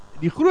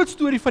Die groot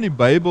storie van die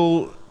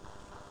Bybel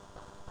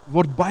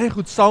word baie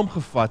goed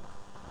saamgevat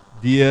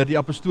deur die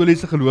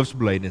apostoliese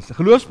geloofsbelijdenis. 'n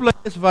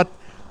Geloofsbelijdenis wat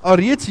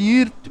alreeds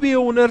hier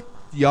 200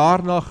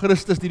 jaar na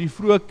Christus deur die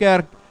vroeë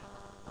kerk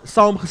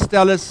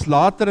saamgestel is,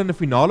 later in 'n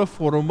finale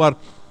vorm, maar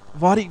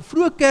waar die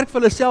vroeë kerk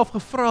vir hulle self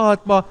gevra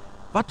het, maar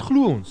wat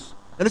glo ons?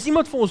 En as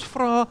iemand vir ons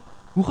vra,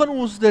 hoe gaan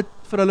ons dit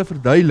vir hulle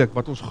verduidelik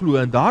wat ons glo?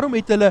 En daarom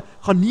het hulle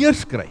gaan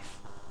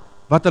neerskryf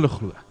wat hulle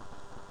glo.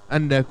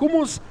 En kom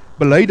ons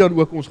bely dan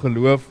ook ons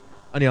geloof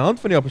aan die hand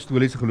van die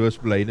apostoliese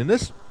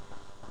geloofsbelijdenis.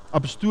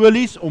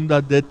 Apostolies,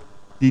 omdat dit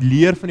die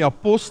leer van die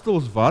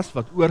apostels was,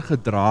 wat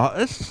oorgedra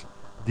is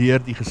deur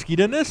die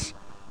geskiedenis,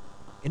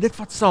 en dit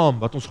vat saam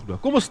wat ons glo.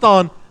 Kom ons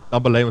staan,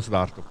 dan bely ons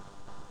daartoe.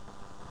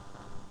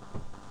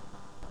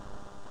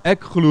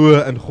 Ek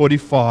glo in God die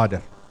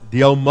Vader,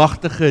 die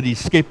Almagtige, die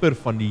Skepper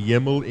van die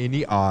hemel en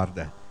die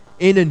aarde,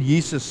 en in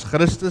Jesus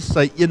Christus,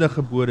 sy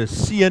eniggebore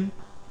Seun,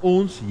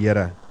 ons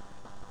Here,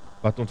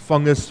 wat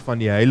ontvang is van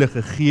die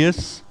Heilige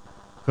Gees,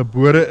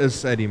 gebore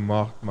is uit die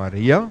maagd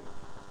Maria,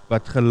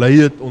 wat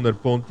gelei het onder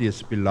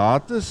Pontius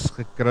Pilatus,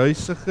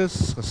 gekruisig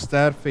is,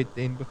 gesterf het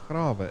en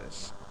begrawe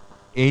is,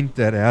 en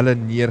ter helle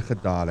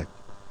neergedaal het,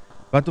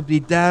 wat op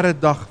die 3de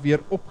dag weer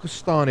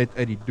opgestaan het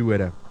uit die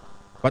dode,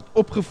 wat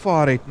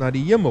opgevaar het na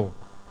die hemel,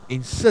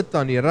 en sit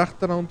aan die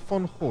regterhand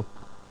van God,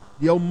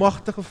 die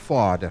Almagtige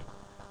Vader,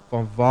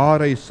 van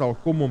waar hy sal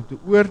kom om te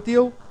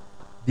oordeel,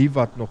 die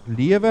wat nog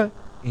lewe,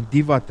 en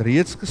die wat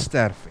reeds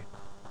gesterf het.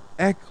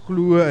 Ek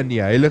glo in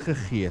die Heilige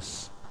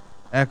Gees.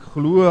 Ek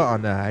glo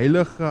aan 'n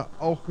heilige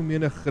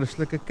algemene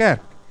Christelike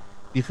kerk,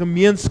 die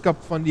gemeenskap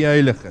van die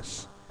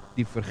heiliges,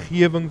 die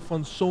vergewing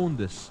van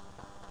sondes,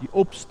 die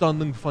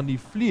opstanding van die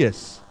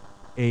vlees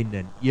en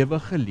 'n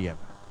ewige lewe.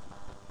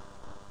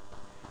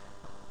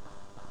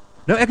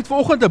 Nou, ek het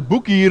vanoggend 'n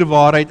boek hier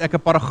waaruit ek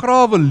 'n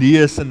paragraaf wil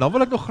lees, en dan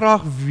wil ek nog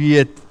graag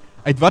weet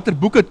uit watter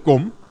boek dit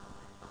kom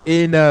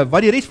en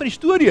wat die res van die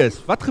storie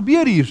is. Wat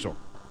gebeur hierso?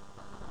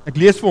 Ek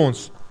lees vir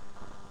ons.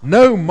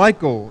 No,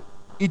 Michael,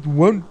 it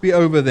won't be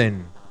over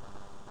then.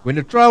 When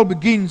the trial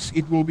begins,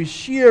 it will be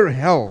sheer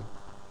hell.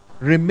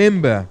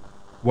 Remember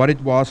what it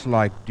was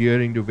like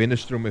during the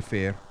Wennerstrom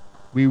affair.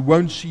 We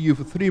won't see you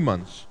for 3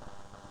 months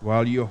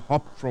while you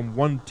hop from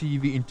one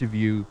TV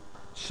interview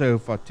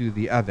sofa to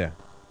the other.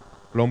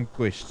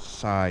 Blomquist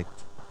sighed.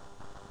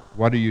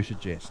 What do you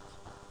suggest?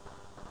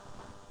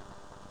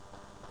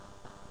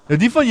 Nou,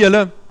 die van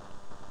julle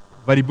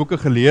wat die boeke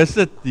gelees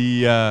het,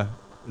 die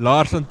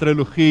Larsen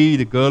trilogie,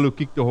 The Girl Who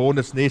Kicked the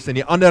Hornet's Nest en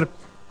die ander,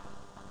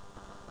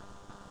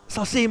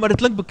 sal sê, maar dit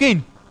klink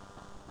bekend.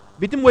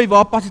 Weet nie mooi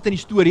waar pas dit in die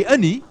storie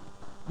in nie,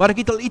 maar ek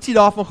het al ietsie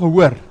daarvan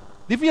gehoor.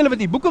 Die van julle wat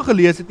die boeke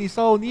gelees het, nie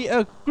sal nie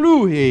 'n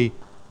klou hê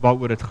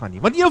waaroor dit gaan nie.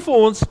 Want een van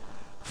ons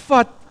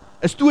vat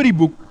 'n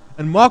storieboek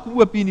en maak hom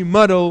oop in die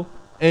middel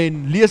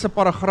en lees 'n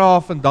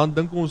paragraaf en dan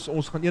dink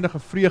ons gaan enige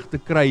vreugde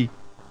kry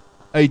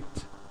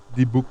uit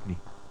die boek nie.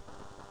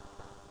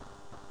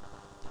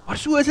 Maar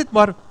so is dit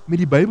maar met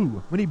die Bybel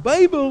ook. Want die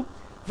Bybel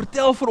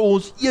vertel vir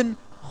ons een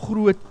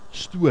groot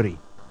storie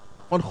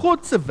van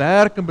God se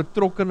werk en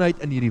betrokkenheid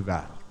in hierdie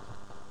wêreld.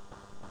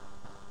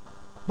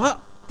 Maar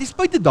ten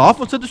spyte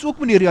daarvan sit ons ook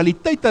met die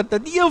realiteit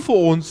dat nie een van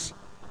ons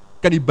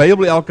kan die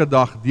Bybel elke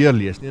dag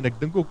deurlees nie, en ek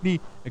dink ook nie,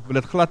 ek wil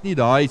dit glad nie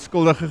daai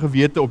skuldige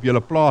gewete op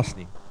julle plaas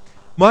nie.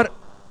 Maar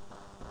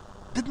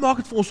dit maak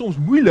dit vir ons soms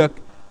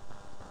moeilik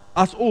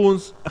as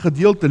ons 'n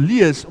gedeelte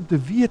lees om te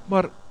weet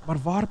maar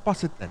waar pas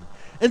dit in?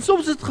 En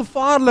soms is dit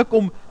gevaarlik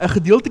om 'n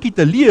gedeeltetjie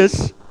te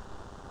lees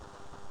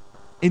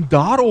en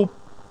daarop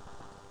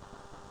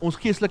ons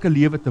geestelike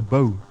lewe te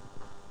bou.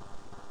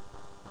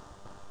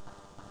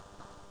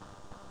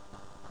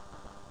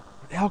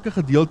 Elke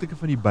gedeeltjie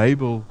van die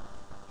Bybel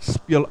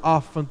speel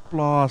af, vind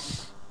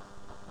plaas,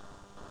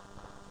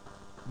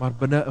 maar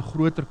binne 'n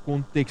groter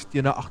konteks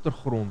teen 'n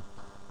agtergrond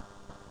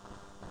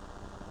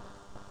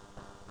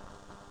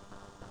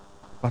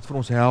wat vir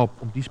ons help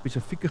om die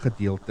spesifieke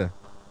gedeelte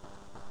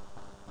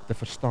te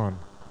verstaan.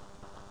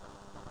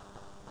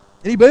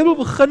 En die Bybel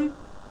begin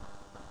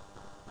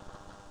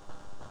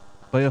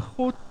by 'n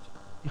God,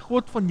 die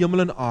God van hemel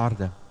en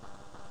aarde,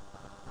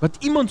 wat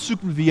iemand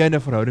soek met wie hy in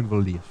 'n verhouding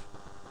wil leef.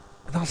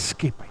 En dan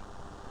skep hy.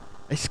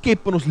 Hy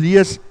skep en ons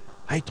lees,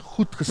 hy het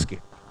goed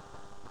geskep.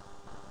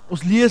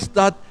 Ons lees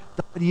dat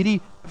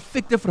hierdie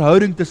perfekte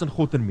verhouding tussen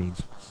God en mens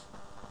was.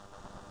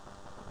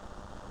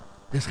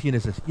 Dis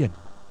Genesis 1.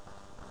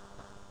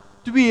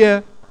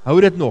 2,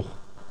 hou dit nog.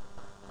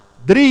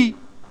 3,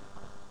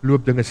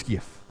 loop dinge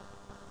skeef.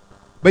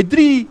 By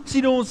 3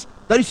 sien ons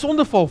dat die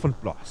sondeval vind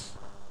plaas.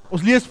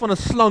 Ons lees van 'n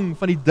slang,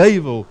 van die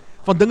duiwel,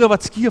 van dinge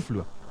wat skeef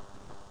loop.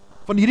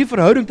 Van hierdie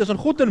verhouding tussen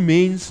God en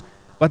mens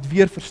wat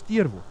weer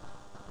versteur word.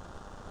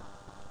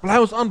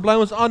 Bly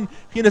ons aan,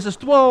 Genesis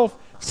 12,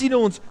 sien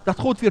ons dat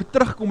God weer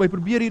terugkom, hy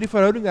probeer hierdie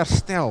verhouding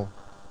herstel.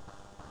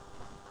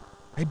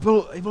 Hy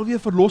wil weer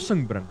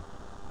verlossing bring.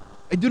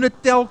 Hy doen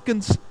dit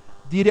telkens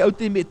deur die Ou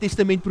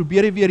Testament,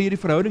 probeer hy weer hierdie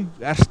verhouding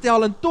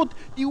herstel, en tot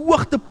die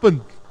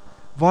hoogtepunt,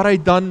 waar hy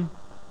dan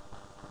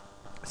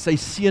sy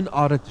seun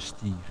aarde toe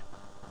stuur.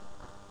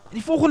 En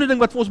die volgende ding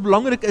wat vir ons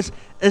belangrik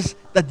is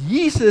dat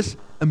Jesus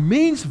 'n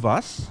mens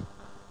was,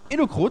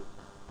 en ook God,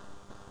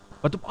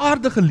 wat op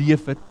aarde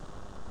geleef het,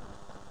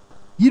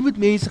 hier met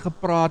mense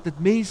gepraat het,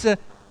 mense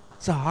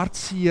se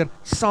hartseer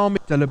saam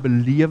met hulle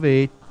belewe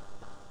het,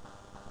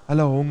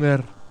 hulle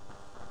honger,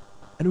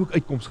 en ook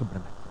uitkoms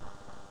gebring het.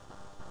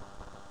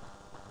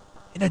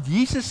 En dat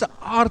Jesus se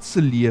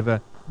aardse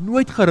lewe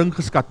nooit gering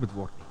geskat moet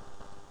word nie.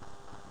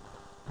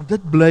 Want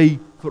dit bly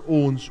vir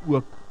ons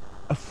ook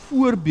 'n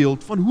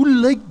voorbeeld van hoe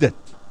lyk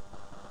dit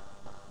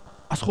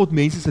as God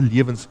mense se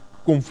lewens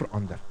kom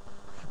verander.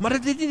 Maar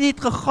dit het nie net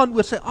gegaan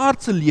oor sy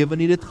aardse lewe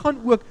nie, dit gaan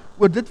ook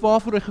oor dit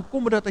waarvoor hy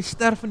gekom het, dat hy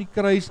sterf aan die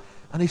kruis,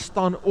 en hy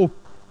staan op.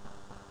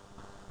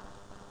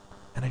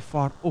 En hy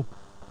vaar op.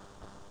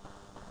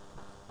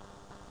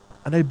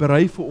 En hy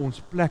berei vir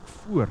ons plek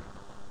voor,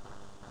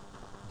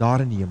 daar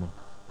in die hemel.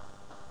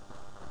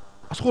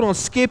 As God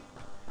ons skep,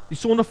 die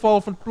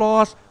sondeval van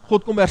plaas,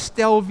 God kom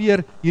herstel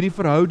weer hierdie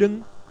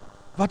verhouding,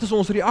 wat is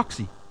ons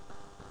reaksie?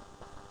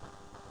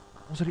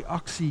 Ons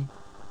reaksie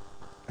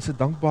is 'n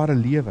dankbare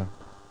lewe.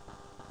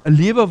 'n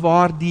Lewe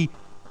waar die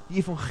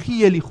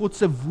evangelie, God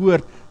se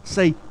woord,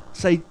 sy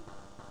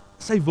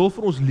wil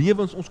vir ons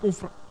lewens, ons kom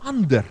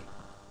verander.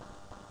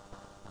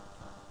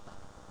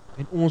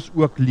 En ons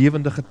ook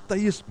lewende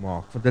getuies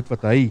maak van dit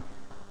wat hy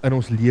in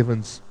ons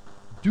lewens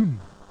doen.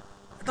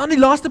 En dan die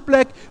laaste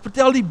plek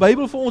vertel die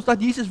Bybel vir ons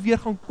dat Jesus weer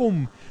gaan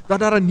kom, dat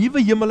daar 'n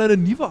nuwe hemel en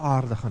 'n nuwe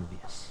aarde gaan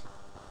wees.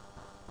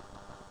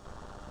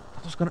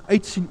 Dat ons kan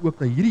uitsien ook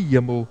na hierdie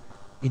hemel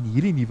en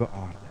hierdie nuwe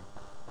aarde.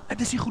 En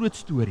dis die groot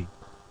storie.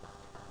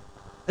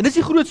 En dis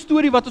die groot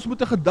storie wat ons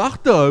moet in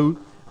gedagte hou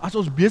as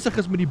ons besig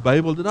is met die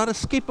Bybel, dat daar 'n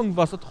skepping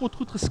was, dat God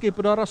goed geskep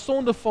het, dat daar 'n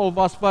sondeval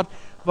was,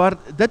 waar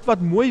dit wat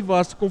mooi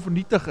was, kon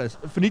vernietig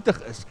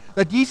is.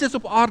 Dat Jesus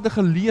op aarde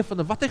geleef het,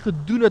 en wat hy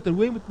gedoen het, en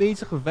hoe hy met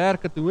mense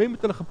gewerk het, en hoe hy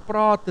met hulle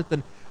gepraat het,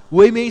 en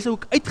hoe hy mense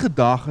ook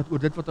uitgedaag het oor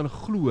dit wat hulle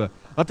glo,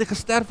 dat hy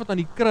gesterf het aan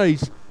die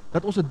kruis,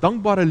 dat ons 'n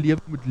dankbare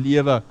lewe moet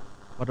lewe,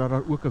 maar dat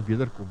daar ook 'n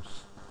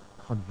wederkoms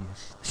gaan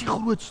wees. Dis die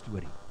groot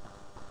storie.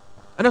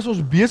 En as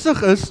ons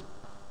besig is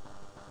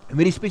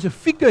met die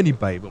spesifieke in die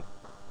Bybel,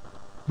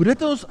 moet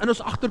dit in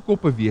ons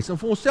agterkoppe wees, en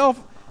vir onsself,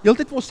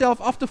 heeltyd vir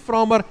onsself af te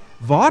vra, maar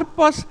waar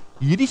pas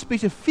hierdie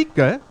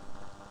spesifieke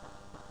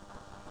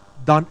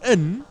dan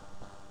in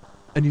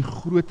die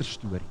groter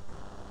storie,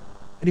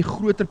 in die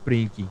groter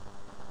prentjie,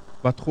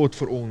 wat God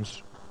vir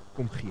ons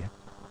kom gee.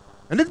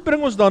 En dit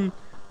bring ons dan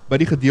by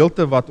die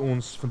gedeelte wat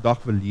ons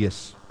vandag wil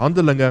lees,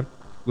 Handelinge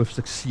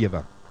hoofstuk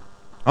 7.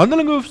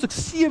 Handelinge hoofstuk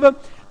 7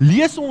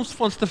 lees ons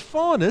van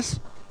Stefanus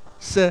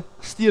se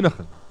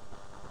steniging.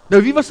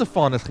 Nou, wie was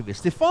Stefanus geweest?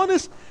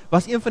 Stefanus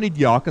was een van die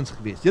diakens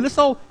geweest. Julle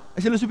sal,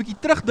 as julle so 'n bietjie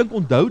terugdink,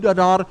 onthou dat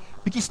daar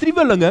bietjie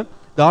striwelinge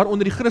daar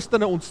onder die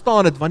Christene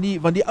ontstaan het,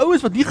 want die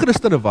ouens wat nie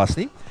Christene was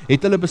nie,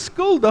 het hulle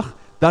beskuldig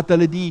dat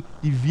hulle die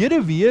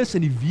weduwees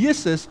en die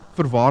weeses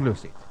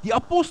verwaarloos het. Die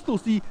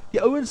apostels, die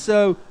ouens,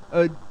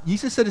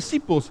 Jesus se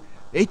disippels,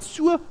 het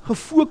so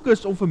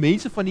gefokus om vir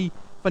mense van die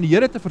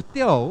Here te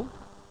vertel,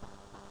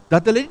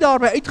 dat hulle nie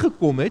daarby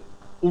uitgekom het,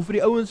 om vir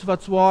die ouens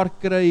wat swaar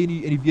kry, en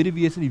die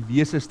weduwees en die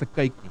weeses te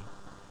kyk nie.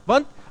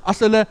 Want as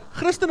hulle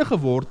Christene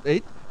geword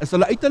het, is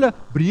hulle uit hulle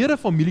breëre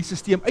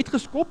familiesysteem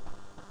uitgeskop,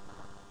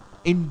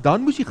 en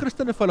dan moes die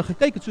Christene vir hulle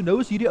gekyk het. So nou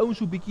is hierdie ouens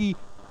so bietjie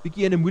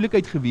in 'n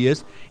moeilikheid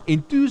gewees,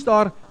 en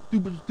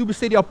toe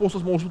besê die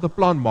apostels, maar ons moet 'n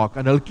plan maak,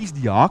 en hulle kies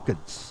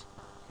diakens,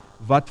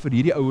 wat vir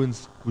hierdie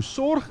ouens moes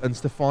sorg, en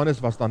Stefanus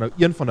was dan nou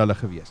een van hulle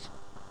gewees.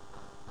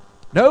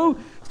 Nou,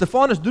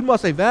 Stefanus doen maar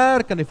sy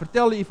werk, en hy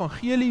vertel die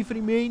evangelie vir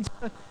die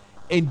mense,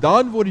 en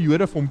dan word die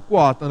Jode vir hom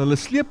kwaad, en hulle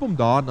sleep hom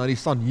daar na die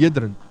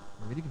Sanhedrin.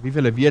 Ek weet nie wie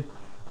hulle weet,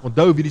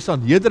 onthou wie die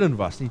Sanhedrin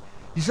was nie.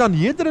 Die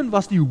Sanhedrin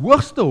was die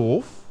hoogste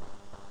hof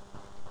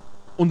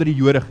onder die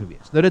Jode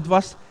gewees.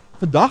 Nou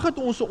vandag het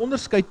ons 'n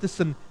onderskeid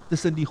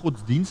tussen die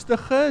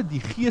godsdienstige,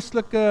 die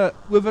geestelike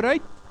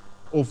owerheid,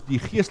 of die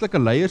geestelike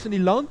leiers in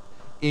die land,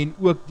 en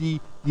ook die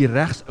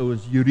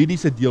regsouens, die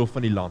juridiese deel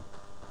van die land.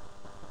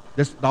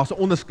 Daar's 'n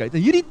onderskeid.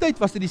 In hierdie tyd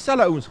was dit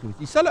dieselfde ouens gewees.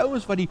 Dieselfde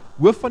ouens wat die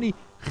hoof van die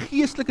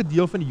geestelike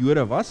deel van die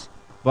Jode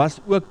was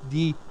ook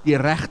die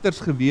regters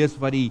gewees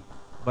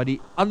wat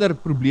die ander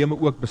probleme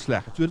ook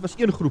besleg het. So dit was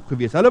een groep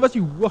gewees. Hulle was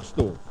die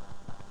hoogste hof.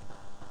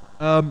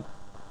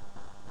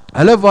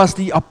 Hulle was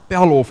die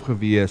appelhof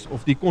gewees,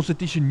 of die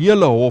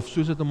konstitusionele hof,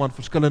 soos dit in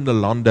verskillende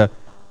lande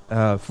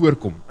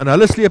voorkom. En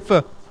hulle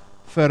sleep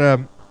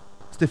vir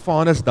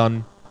Stefanus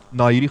dan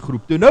na hierdie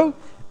groep toe. Nou,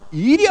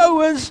 hierdie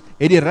ouens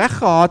het die reg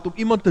gehad om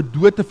iemand te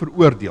dood te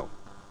veroordeel.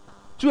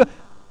 So,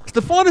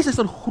 Stefanus is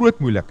in groot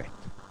moeilikheid.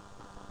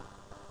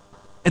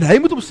 En hy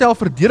moet homself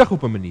verdedig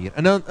op 'n manier.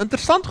 En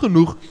interessant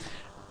genoeg,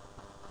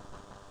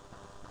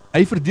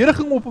 hy verdedig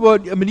hom op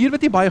 'n manier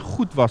wat nie baie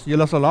goed was.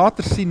 Julle sal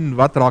later sien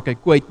wat raak hy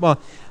kwyt, maar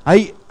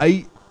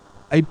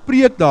hy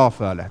preek daar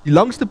vir hulle. Die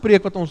langste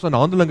preek wat ons in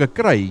Handelinge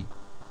kry,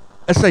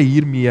 is hy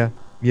hiermee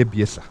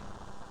besig.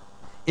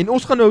 En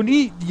ons gaan nou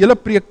nie die hele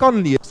preek kan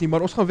lees nie,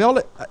 maar ons gaan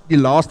wel die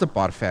laaste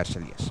paar verse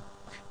lees.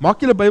 Maak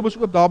julle Bybels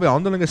oop daar by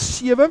Handelinge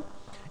 7,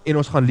 en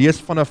ons gaan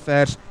lees vanaf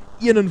vers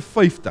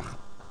 51.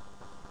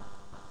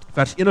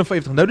 Vers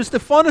 51. Nou dis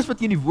Stefanus wat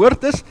hier in die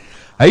woord is.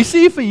 Hy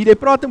sê vir hierdie, hy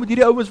praat met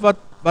hierdie ouens wat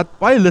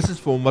baie lus is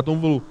vir hom, wat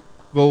hom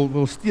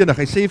wil stenig.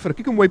 Hy sê vir,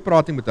 kyk hoe mooi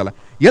praat hy met hulle.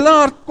 Julle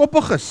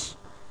hardkoppiges,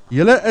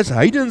 julle is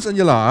heidens in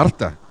julle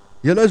harte.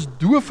 Julle is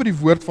doof vir die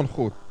woord van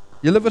God.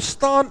 Julle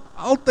verstaan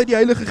altyd die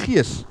Heilige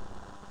Gees.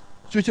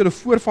 Soos julle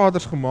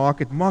voorvaders gemaak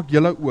het, maak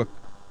julle ook.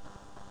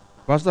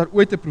 Was daar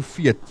ooit 'n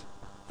profeet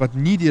wat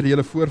nie deur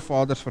julle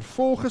voorvaders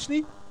vervolg is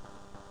nie?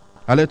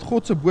 Hulle het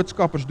God se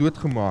boodskappers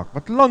doodgemaak,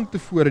 wat lank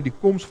tevore die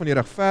koms van die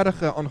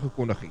regverdige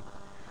aangekondig het.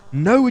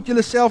 Nou het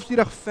julle selfs die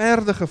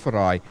regverdige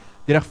verraai.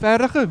 Die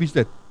regverdige, wie is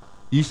dit?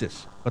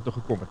 Jesus, wat nog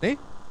gekom het, hè?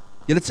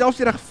 Julle het selfs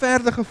die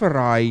regverdige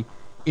verraai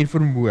en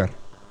vermoor.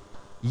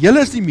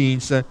 Julle is die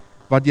mense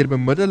wat deur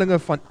bemiddelinge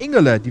van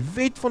engele die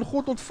wet van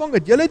God ontvang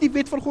het. Julle het die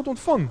wet van God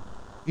ontvang,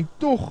 en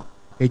tog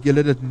het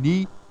julle dit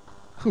nie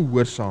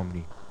gehoorsaam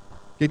nie.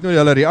 Kyk nou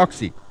julle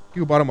reaksie. Kyk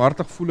hoe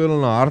barmhartig voel hulle in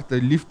hulle harte,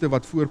 die liefde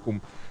wat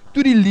voorkom.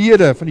 Toe die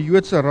lede van die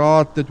Joodse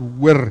raad dit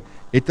hoor,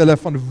 het hulle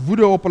van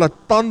woede op hulle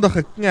tande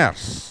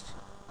gekners.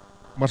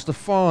 Maar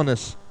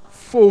Stefanus,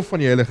 vol van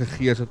die Heilige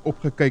Gees, het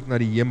opgekyk na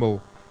die hemel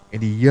en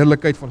die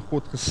heerlikheid van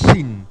God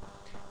gesien,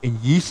 en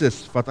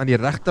Jesus wat aan die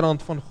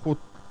regterhand van God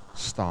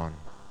staan.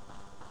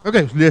 Ok,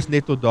 ons lees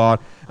net tot daar,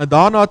 en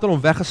daarna het hulle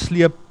hom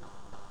weggesleep,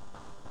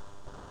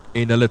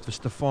 en hulle het vir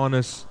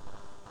Stefanus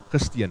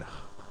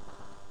gestenig.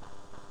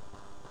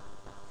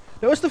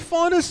 Nou as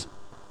Stefanus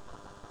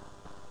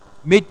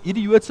met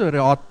hierdie Joodse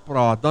raad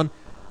praat, dan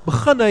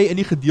begin hy in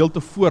die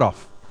gedeelte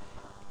vooraf,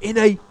 en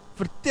hy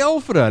vertel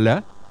vir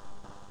hulle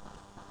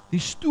die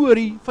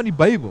storie van die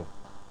Bybel.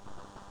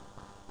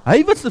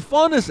 Hy wat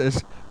Stefanus is,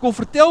 kon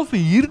vertel vir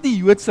hierdie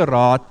Joodse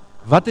raad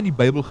wat in die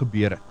Bybel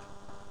gebeur het.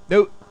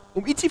 Nou,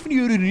 om ietsie van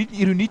die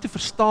ironie te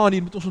verstaan,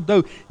 hier moet ons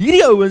onthou,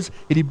 hierdie ouens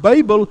het die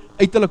Bybel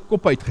uit hulle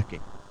kop uitgeken.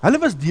 Hulle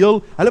was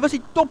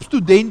die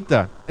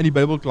topstudente in die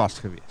Bybelklas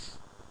gewees.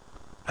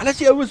 Hulle is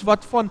die ouens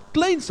wat van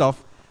kleins af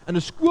in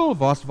 'n skool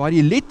was, waar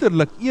jy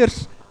letterlik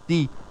eers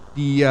die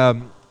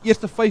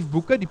eerste 5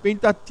 boeke, die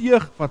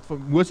Pentateug, wat van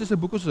Moses se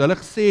boeke, soos hulle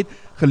gesê het,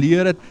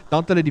 geleer het,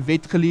 dan het hulle die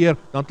wet geleer,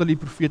 dan het hulle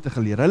die profete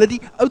geleer. Hulle het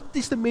die Ou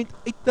Testament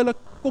uit hulle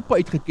koppe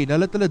uitgeken.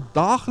 Hulle het hulle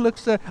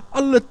daaglikse,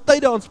 alle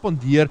tye aan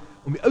spandeer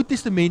om die Ou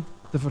Testament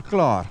te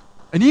verklaar.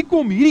 En hier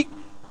kom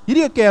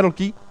hierdie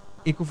kereltjie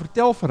en kom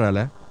vertel vir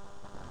hulle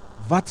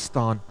wat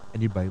staan in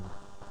die Bybel.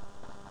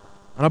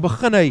 En dan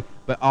begin hy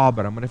by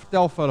Abraham, en hy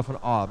vertel vir hulle van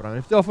Abraham, en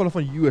hy vertel vir hulle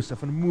van Josef,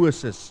 van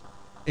Moses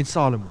en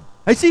Salomo.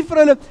 Hy sê vir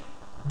hulle,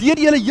 deur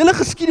die hele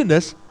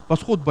geskiedenis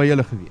was God by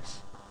hulle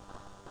gewees.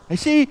 Hy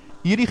sê,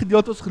 hierdie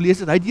gedeelte ons gelees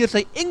het, hy het deur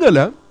sy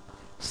engele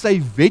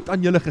sy wet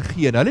aan julle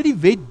gegee. En hulle het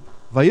die wet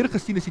weier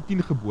gesien as die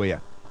 10 gebooie.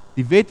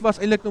 Die wet was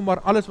eintlik nou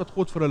maar alles wat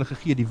God vir hulle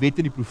gegee, die wet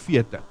en die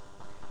profete.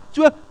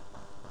 So,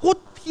 God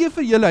gee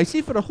vir julle, hy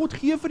sê vir hulle, God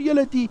gee vir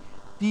julle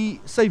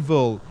sy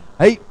wil.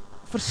 Hy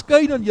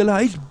verskyn aan julle,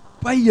 hy is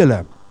by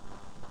julle.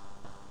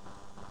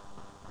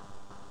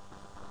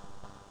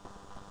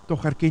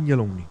 Tog herken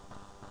julle hom nie.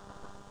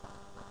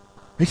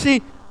 Hy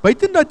sê,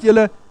 buiten dat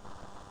julle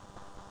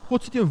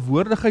God se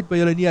teenwoordigheid by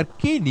julle nie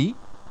herken nie,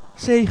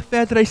 sê hy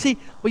verder, hy sê,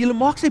 maar julle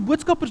maak sy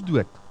boodskappers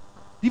dood.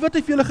 Die wat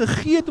hy vir julle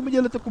gegee het om met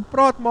julle te kom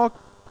praat,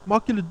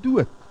 maak julle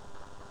dood.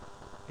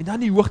 En dan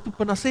die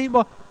hoogtepunt, dan sê hy,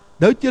 maar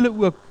nou het julle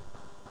ook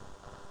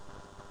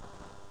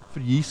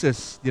vir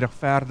Jesus, die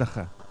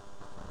regverdige,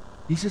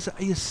 Jesus se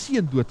eie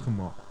seun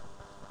doodgemaak,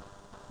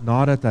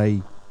 nadat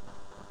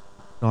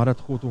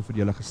God hom vir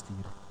julle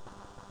gestuur het.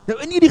 Nou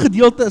in hierdie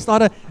gedeelte is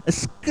daar 'n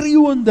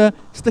skreeuende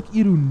stuk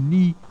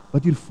ironie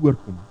wat hier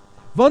voorkom.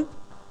 Want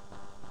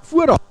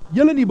vooraf,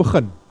 heel in die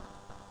begin,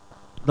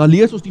 dan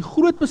lees ons die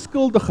groot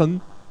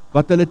beskuldiging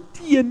wat hulle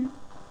teen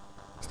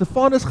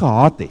Stefanus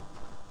gehaat het,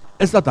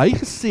 is dat hy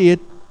gesê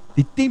het,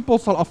 die tempel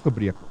sal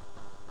afgebreek word.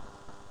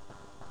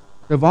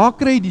 Nou waar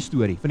kry jy die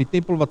storie van die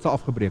tempel wat sal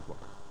afgebreek word?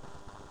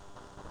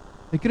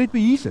 Hy kry dit by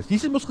Jesus.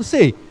 Jesus het mos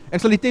gesê,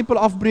 ek sal die tempel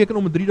afbreek en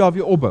om in 3 dae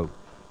weer opbou.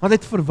 Want hy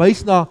het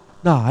verwys na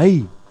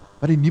hy,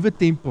 wat die nuwe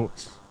tempel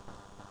is.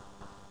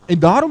 En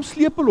daarom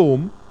sleep hulle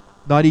hom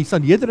na die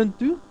Sanhedrin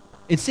toe,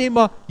 en sê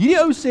maar, hierdie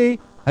ou sê,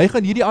 hy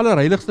gaan hierdie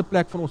allerheiligste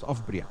plek van ons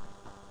afbreek.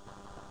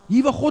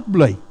 Hier waar God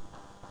bly.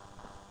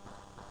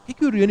 Kyk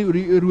hoe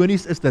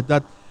ironies is dit,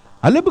 dat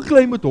hulle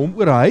beklei met hom,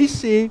 oor hy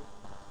sê,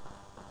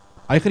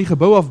 hy gaan die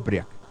gebou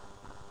afbreek.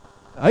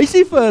 Hy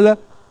sê vir hulle,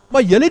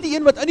 maar julle die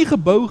een wat in die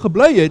gebou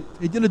gebly het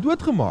julle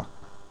doodgemaak.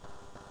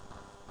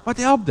 Wat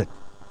help dit?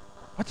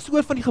 Wat is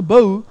oor van die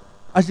gebou,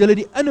 as julle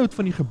die inhoud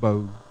van die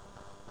gebou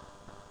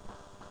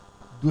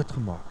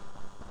doodgemaak?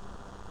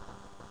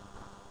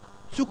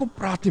 So kom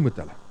praat hy met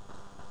hulle.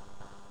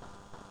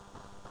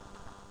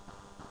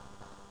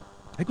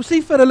 Hy kon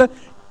sê vir hulle,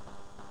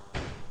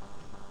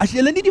 as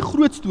julle nie die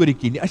groot storie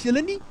ken nie, as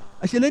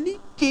julle nie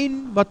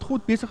ken wat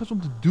God besig is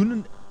om te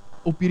doen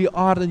op hierdie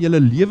aarde in julle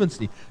lewens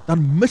nie,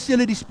 dan mis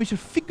julle die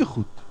spesifieke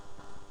goed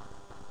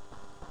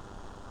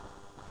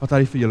wat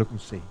hy vir julle kom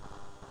sê.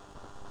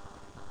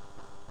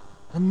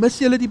 Dan mis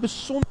julle die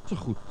besonderse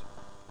goed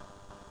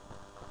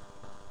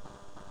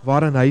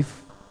waarin hy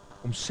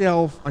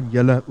homself aan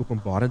julle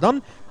openbaar. En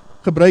dan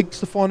gebruik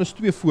Stefanus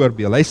 2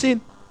 voorbeelde. Hy sê,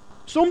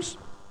 soms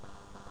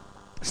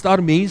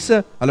staan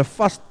mense, hulle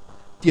vas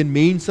teen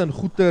mense en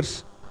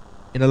goeters,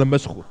 en hulle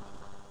mis God.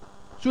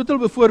 So het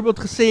hulle byvoorbeeld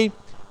gesê,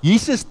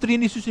 Jesus tree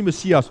nie soos die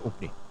Messias op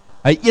nie.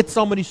 Hy eet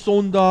saam met die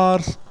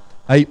sondaars,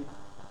 hy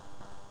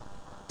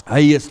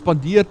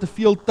spandeer te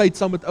veel tyd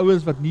saam met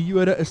ouens wat nie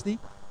Jode is nie.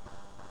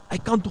 Hy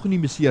kan tog nie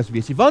Messias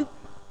wees nie, want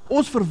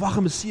ons verwag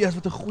 'n Messias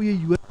wat 'n goeie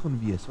Jood gaan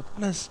wees,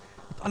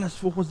 wat alles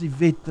volgens die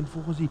wet en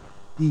volgens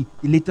die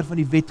letter van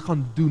die wet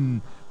gaan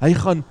doen. Hy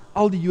gaan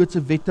al die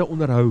Joodse wette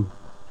onderhou.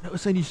 Nou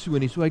is hy nie so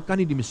nie, so hy kan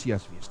nie die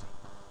Messias wees nie.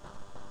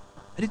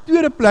 In die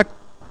tweede plek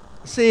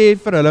sê hy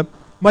vir hulle,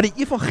 maar die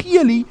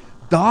evangelie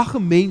daag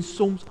 'n mens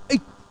soms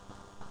uit.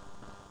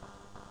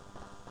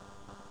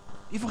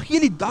 Die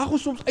evangelie daag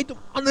ons soms uit om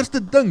anders te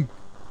dink.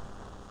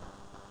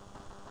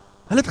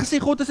 Hulle het gesê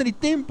God is in die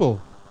tempel.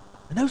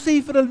 En nou sê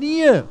hy vir hulle,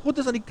 nee, God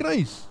is aan die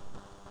kruis.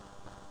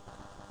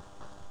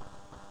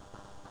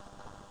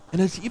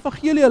 En as die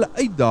evangelie hulle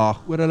uitdaag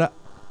oor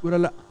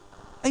hulle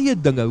eie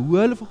dinge, hoe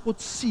hulle vir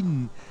God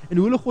sien, en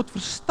hoe hulle God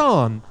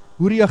verstaan,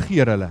 hoe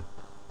reageer hulle?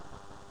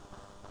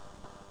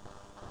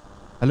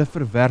 Hulle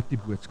verwerp die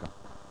boodskap.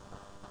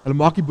 Hulle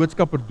maak die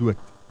boodskapper dood.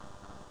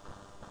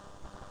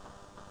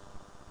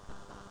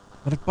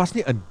 Maar dit pas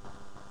nie in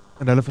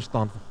hulle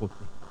verstaan van God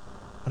nie.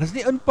 En as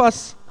dit nie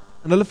inpas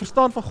in hulle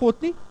verstaan van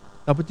God nie,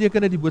 dan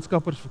beteken dit die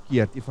boodskapper is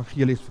verkeerd, die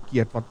evangelie is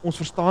verkeerd, want ons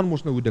verstaan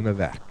mos nou hoe dinge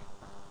werk.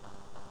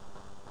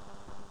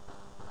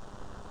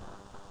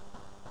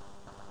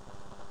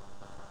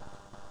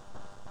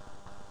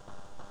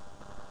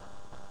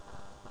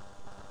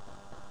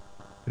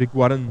 Rick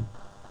Warren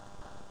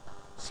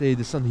sê,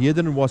 the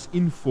Sanhedrin was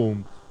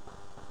informed,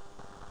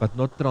 but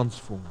not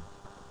transformed.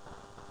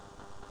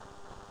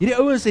 Hierdie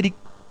ouens het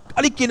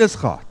al die kennis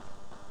gehad.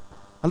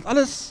 Hulle het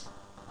alles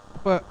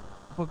op 'n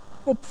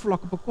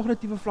kopvlak, op 'n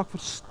kognitiewe vlak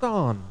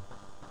verstaan,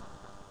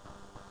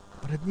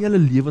 maar dit nie hulle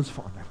lewens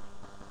verander.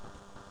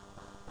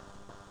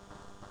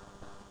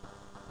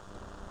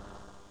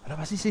 Hulle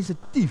was nie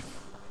sensitief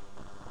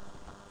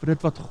vir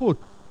dit wat God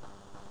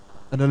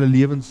in hulle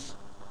lewens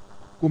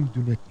kom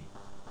doen het nie.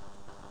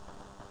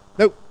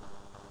 Nou,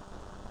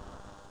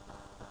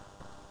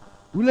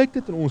 hoe lyk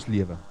dit in ons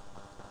lewe?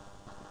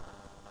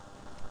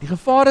 Die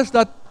gevaar is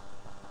dat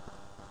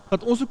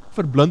ons ook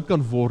verblind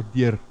kan word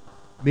deur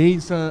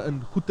mense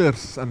en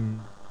goeters en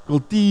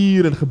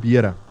kultuur en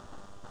gebeure.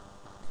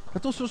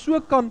 Dat ons so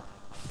kan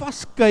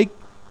vaskyk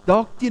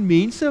dalk teen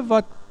mense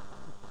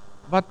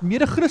wat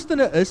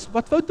mede-Christene is,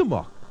 wat foute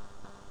maak.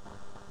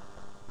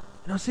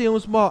 En dan sê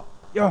ons maar,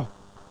 ja,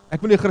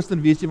 ek wil nie 'n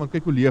Christen wees nie, want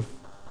kyk hoe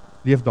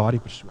leef daardie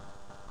persoon.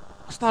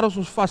 Dan staar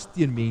ons vas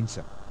teen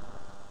mense.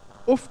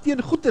 Of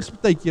teen goeters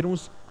partykeer,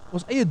 ons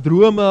eie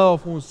drome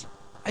of ons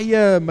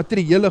eie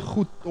materiële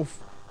goed of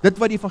dit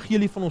wat die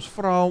evangelie van ons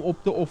vra om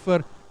op te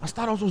offer, dan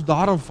staan ons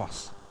daaraan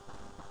vas.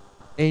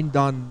 En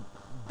dan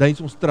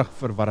deins ons terug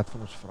vir wat dit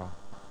van ons vra.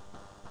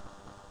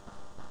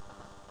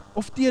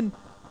 Of teen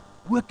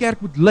hoe 'n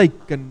kerk moet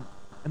lyk en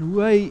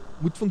hoe hy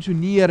moet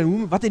funksioneer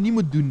en wat hy nie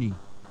moet doen nie.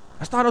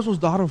 Dan staan ons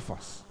daaraan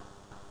vas.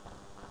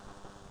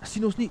 Dan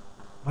sien ons nie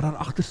wat daar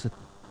agter sit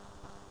nie.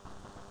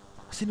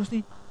 Dan sien ons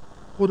nie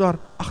God daar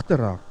agter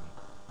raak nie.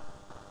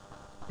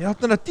 Die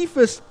alternatief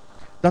is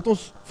dat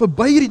ons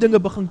verby hierdie dinge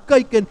begin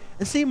kyk en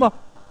sê maar,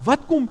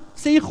 wat kom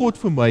sê God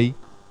vir my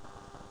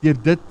deur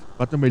dit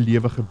wat in my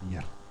lewe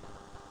gebeur?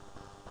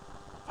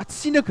 Wat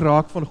sien ek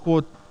raak van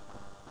God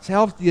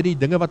selfs deur die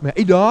dinge wat my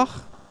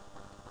uitdaag,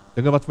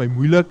 dinge wat vir my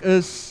moeilik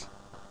is,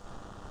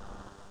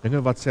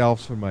 dinge wat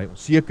selfs vir my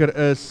onseker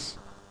is.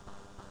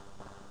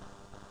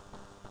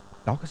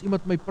 Dalk as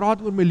iemand my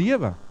praat oor my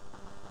lewe,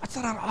 wat is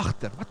daar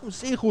agter? Wat kom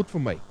sê God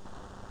vir my?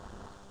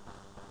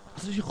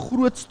 As ons die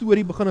groot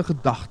storie begin in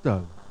gedagte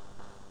hou,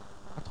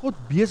 dat God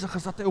besig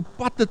is, dat hy op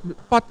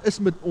pad is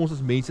met ons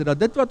as mense, dat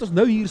dit wat ons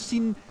nou hier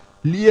sien,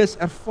 lees,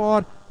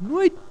 ervaar,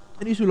 nooit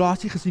in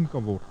isolasie gesien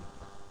kan word.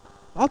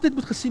 Altyd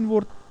moet gesien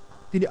word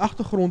teen die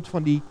agtergrond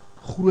van die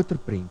groter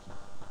prentjie.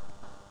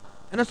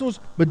 En as ons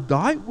met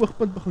daai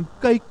oogpunt begin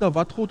kyk na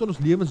wat God in ons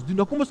lewens doen,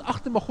 dan kom ons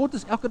agter, maar God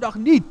is elke dag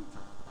nuut.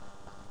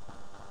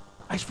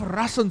 Hy's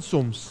verrassend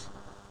soms.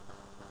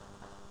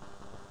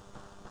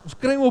 Ons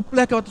kry hom op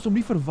plekke wat ons hom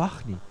nie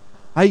verwag nie.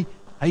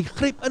 Hy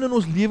gryp in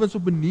ons lewens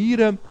op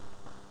maniere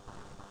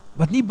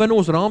wat nie binne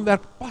ons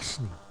raamwerk pas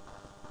nie.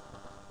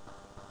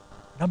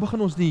 Dan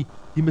begin ons die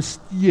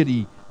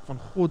misterie van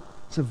God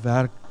se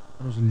werk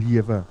in ons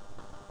lewe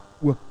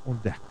ook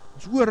ontdek.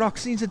 Ons oor raak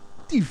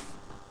sensitief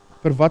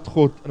vir wat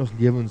God in ons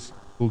lewens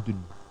wil doen.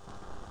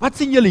 Wat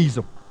sien julle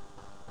hierso?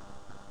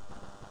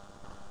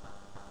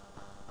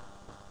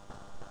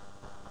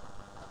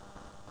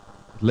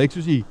 Het lyk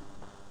soos die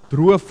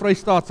droë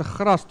Vrystaatse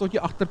gras tot jy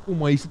agterkom,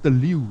 maar hier sit 'n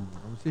leeu.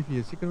 Dan sê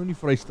jy, seker nou nie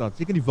Vrystaat,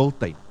 seker in die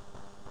wildtuin.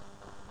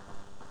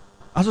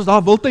 As ons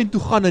daar wildtuin toe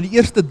gaan in die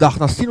eerste dag,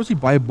 dan sien ons nie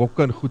baie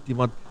bokke en goed nie,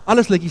 want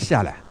alles lyk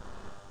dieselfde.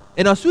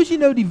 En dan soos jy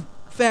nou die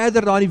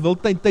verder daar in die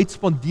wildtuin tyd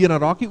spandeer,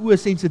 dan raak jy oë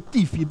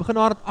sensitief. Jy begin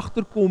daar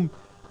agterkom,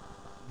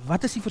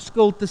 wat is die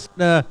verskil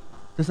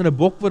tussen 'n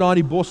bok wat daar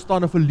in die bos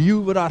staan of 'n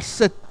leeu wat daar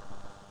sit?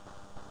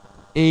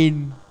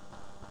 en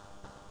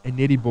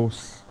net die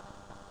bos.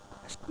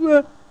 Is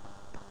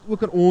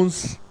ook in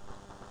ons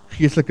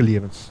geestelike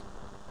lewens.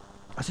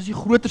 As ons die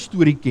groter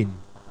storie ken,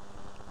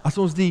 as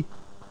ons die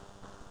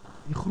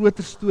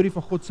groter storie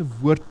van God se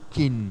woord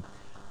ken,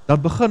 dan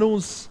begin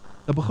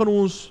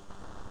ons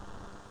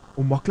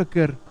om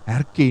makliker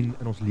herken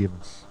in ons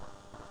lewens.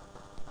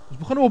 Ons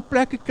begin op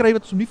plekke kry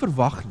wat ons nie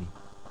verwag nie.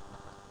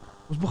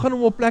 Ons begin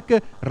om op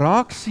plekke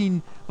raak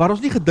sien waar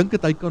ons nie gedink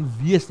het hy kan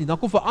wees nie. Dan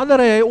kom verander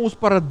hy ons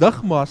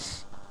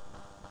paradigmas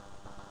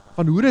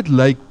van hoe dit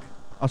lyk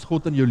as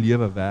God in jou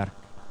lewe werk.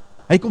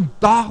 Hy kom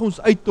daag ons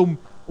uit om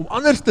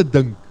anders te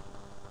dink.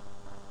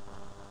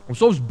 Om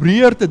soms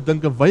breër te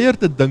dink en weier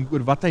te dink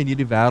oor wat hy in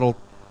hierdie wêreld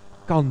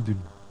kan doen.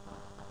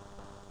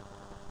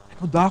 Hy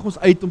kom daag ons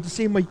uit om te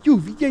sê, maar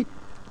weet jy,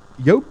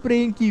 jou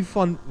prentjie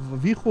van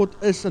wie God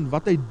is en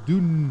wat hy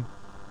doen,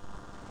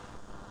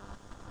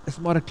 is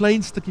maar 'n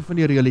klein stukkie van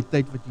die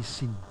realiteit wat jy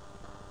sien.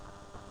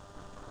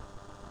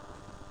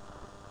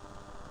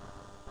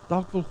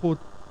 Dalk wil God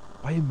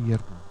baie meer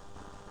doen.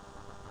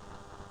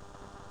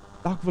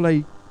 Dalk wil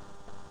hy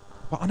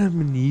op 'n ander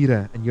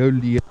maniere in jou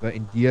lewe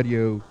en deur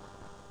jou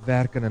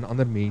werk en in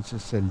ander mense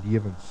se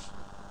lewens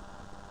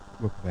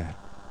ook werk.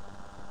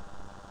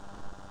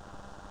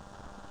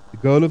 The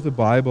goal of the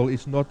Bible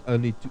is not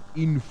only to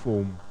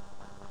inform,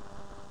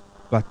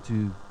 but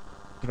to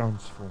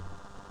transform.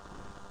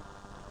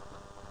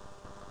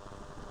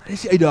 Dit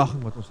is die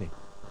uitdaging wat ons het.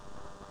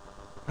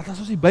 Dat as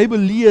ons die Bybel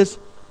lees,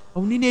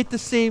 om nie net te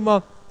sê,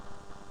 maar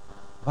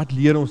wat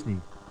leer ons nie?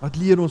 Wat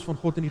leer ons van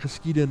God in die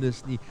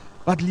geskiedenis nie?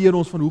 Wat leer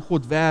ons van hoe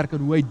God werk en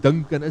hoe hy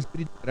dink en is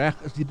dit reg,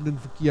 is dit ding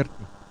verkeerd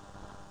nie?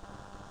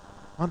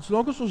 Want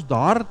solank ons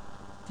daar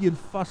teen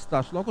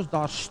vasstaan, solank ons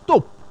daar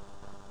stop,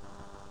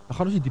 dan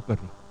gaan ons nie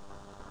dieper nie.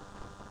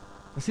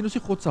 Dan sien ons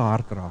nie God se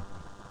hart raak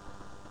nie.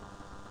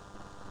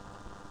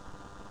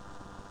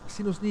 Dan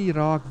sien ons nie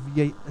raak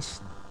wie hy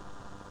is nie.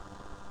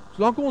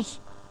 Solank ons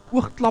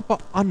oogklappe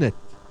aan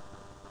het,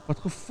 wat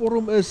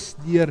gevorm is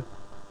deur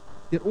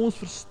ons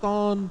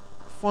verstaan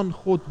van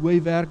God, hoe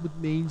hy werk met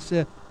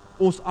mense,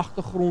 ons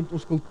agtergrond,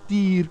 ons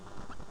kultuur,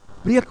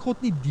 breek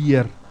God nie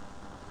deur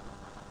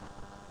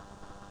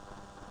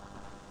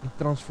en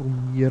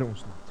transformeer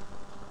ons nie.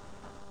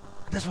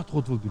 Dis wat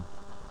God wil doen.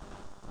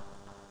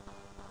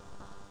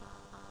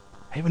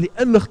 Hy wil die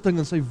inligting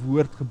in sy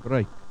woord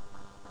gebruik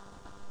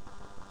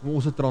om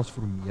ons te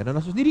transformeer. En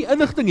as ons nie die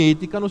inligting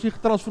het, kan ons nie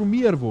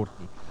getransformeer word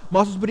nie.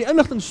 Maar as ons by die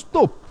inligting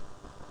stop,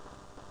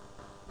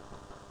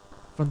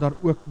 van daar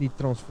ook nie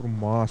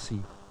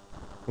transformasie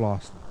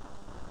plaas nie.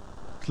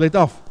 Sluit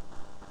af.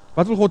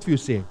 Wat wil God vir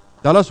jou sê?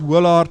 Dallas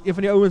Willard, een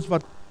van die ouens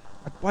wat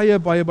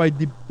baie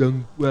diep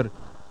dink oor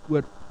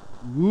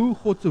hoe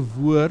God se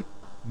woord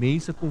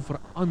mense kon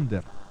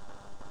verander.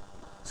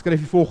 Skryf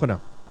die volgende.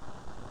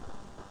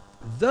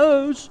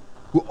 Those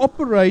who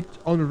operate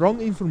on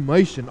wrong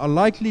information are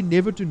likely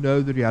never to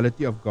know the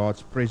reality of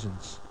God's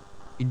presence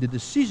in the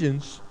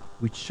decisions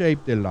which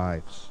shape their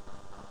lives,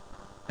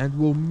 and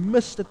will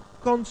miss the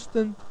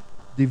constant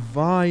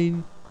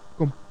divine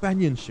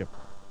companionship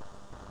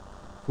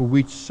for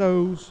which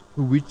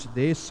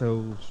their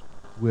souls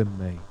were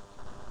made.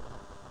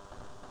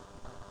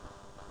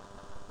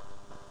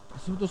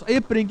 As ons met ons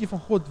eie prentjie van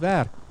God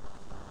werk,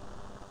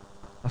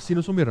 dan sien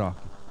ons hom nie raak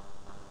nie.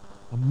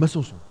 Dan mis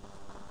ons hom.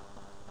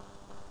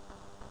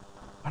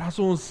 Maar as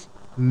ons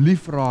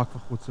lief raak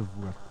vir God se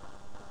woord,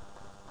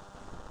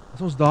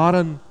 as ons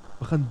daarin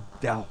begin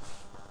delf,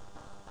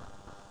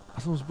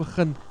 as ons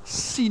begin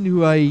sien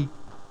hoe hy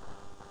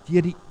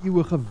deur die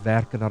eeue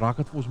gewerk, dan raak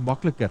dit vir ons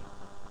makliker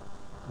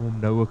om hom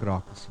nou ook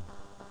raak te sien.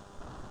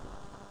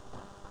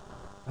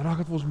 Dan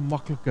raak dit vir ons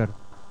makliker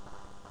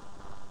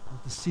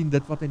om te sien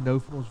dit wat hy nou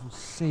vir ons wil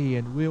sê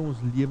en hoe hy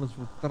ons lewens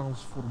wil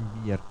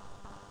transformeer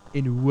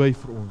en hoe hy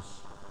vir ons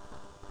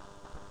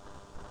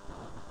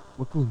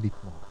ook wil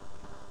nuut maak.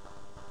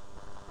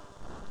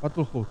 Wat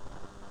wil God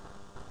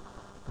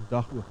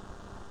vandag ook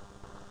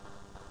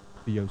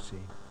vir jou sê?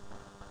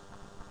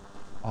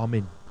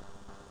 Amen.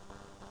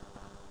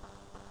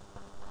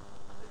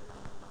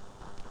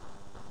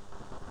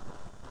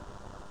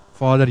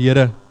 Vader,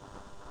 Here,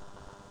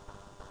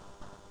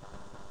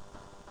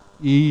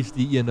 U is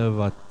die ene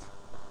wat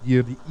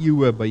deur die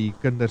eeue by U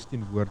kinders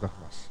teenwoordig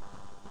was.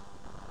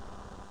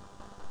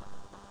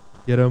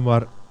 Here,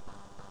 maar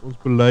ons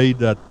bely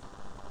dat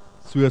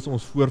soos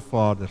ons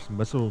voorvaders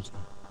mis ons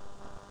nie.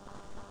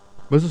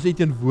 Mis ons die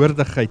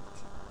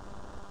teenwoordigheid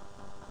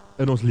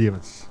in ons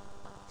lewens.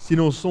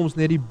 Sien ons soms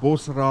net die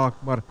bos raak,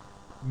 maar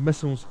mis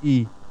ons U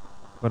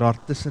wat daar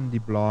tussen die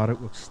blare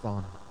ook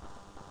staan.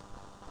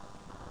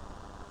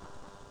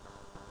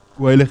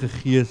 O Heilige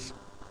Gees,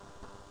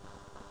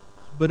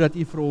 bid dat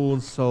U vir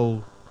ons sal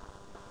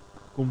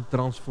kom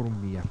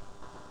transformeer.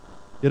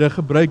 Here,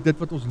 gebruik dit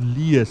wat ons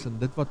lees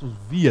en dit wat ons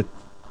weet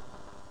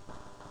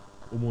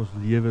om ons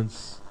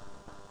lewens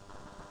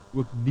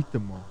ook nuut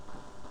te maak.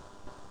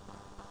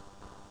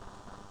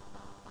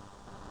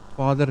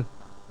 Vader,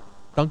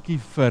 dankie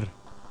vir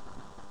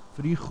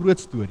die groot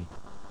storie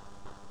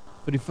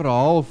vir die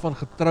verhaal van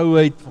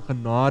getrouheid, van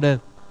genade,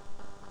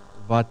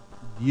 wat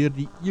deur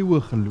die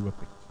eeue geloop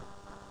het.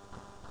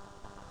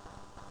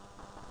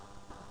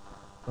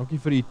 Dankie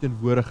vir u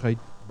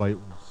teenwoordigheid by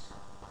ons.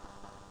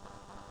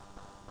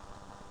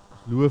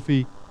 Ons loof u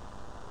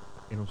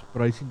en ons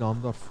prys u naam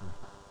daarvoor.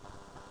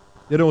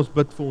 Here, ons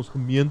bid vir ons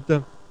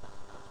gemeente,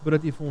 ons bid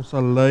dat u vir ons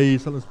sal lei,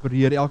 sal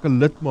inspireer, elke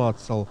lidmaat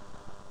sal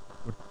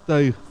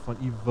oortuig van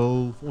u wil,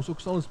 vir ons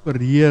ook sal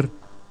inspireer,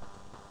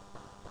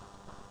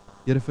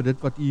 Here, vir dit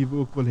wat u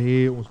ook wil hê,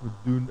 ons moet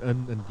doen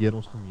in en deur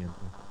ons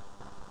gemeente.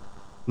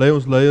 Lei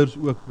ons leiers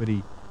ook met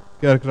die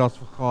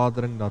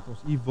kerkraadsvergadering, dat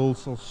ons u wil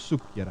sal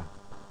soek, Here.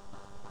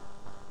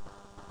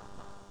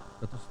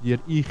 Dat ons deur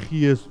u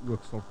gees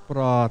ook sal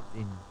praat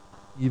en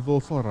u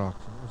wil sal raak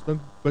sien.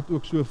 Ons bid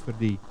ook so vir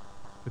die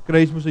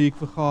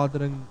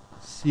kruismusiekvergadering,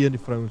 seën die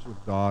vrouens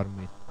ook daar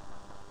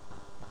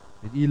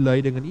met u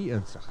leiding en u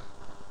insig.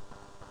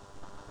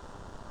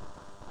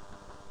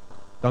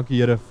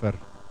 Dankie Here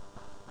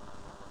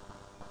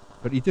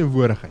vir u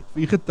teenwoordigheid,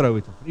 vir u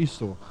getrouheid en vir u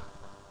sorg.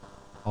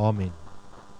 Amen.